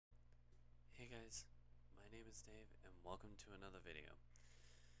is Dave, and welcome to another video.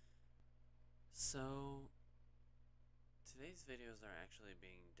 So, today's videos are actually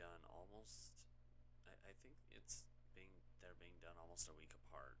being done almost, I think they're being done almost a week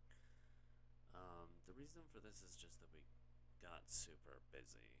apart. The reason for this is just that we got super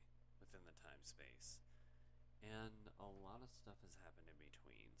busy within the time space, and a lot of stuff has happened in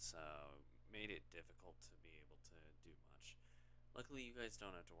between, so made it difficult to be able to do much. Luckily, you guys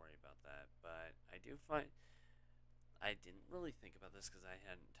don't have to worry about that, but I didn't really think about this because I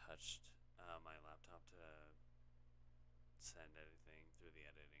hadn't touched my laptop to send anything through the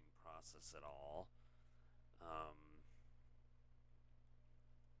editing process at all.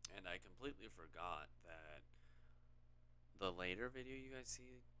 And I completely forgot that the later video you guys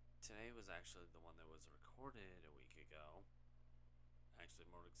see today was actually the one that was recorded a week ago.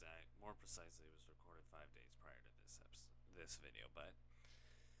 Actually, more precisely, it was recorded 5 days prior to this video, but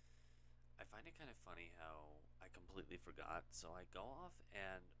I find it kind of funny how I completely forgot, so I go off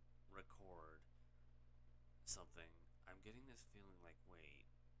and record something. I'm getting this feeling like, wait,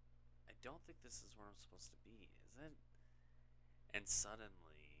 I don't think this is where I'm supposed to be, is it? And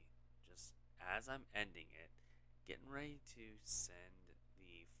suddenly, just as I'm ending it, getting ready to send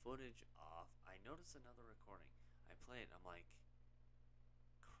the footage off, I notice another recording. I play it, I'm like,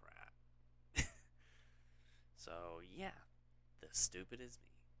 crap. So, yeah, the stupid is me.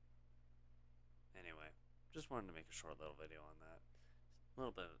 Anyway, just wanted to make a short little video on that.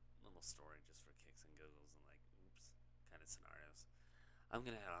 Little story just for kicks and giggles and like, oops, kind of scenarios. I'm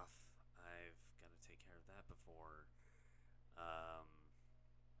gonna head off. I've got to take care of that before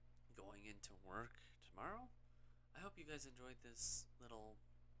going into work tomorrow. I hope you guys enjoyed this little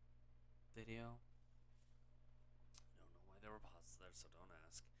video. I don't know why there were pauses there, so don't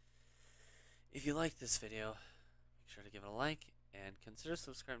ask. If you like this video, make sure to give it a like and consider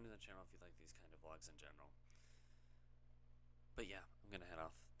subscribing to the channel if you like these kind of vlogs in general. But yeah, I'm gonna head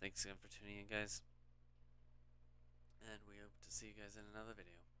off. Thanks again for tuning in, guys. And we hope to see you guys in another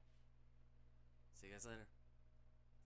video. See you guys later.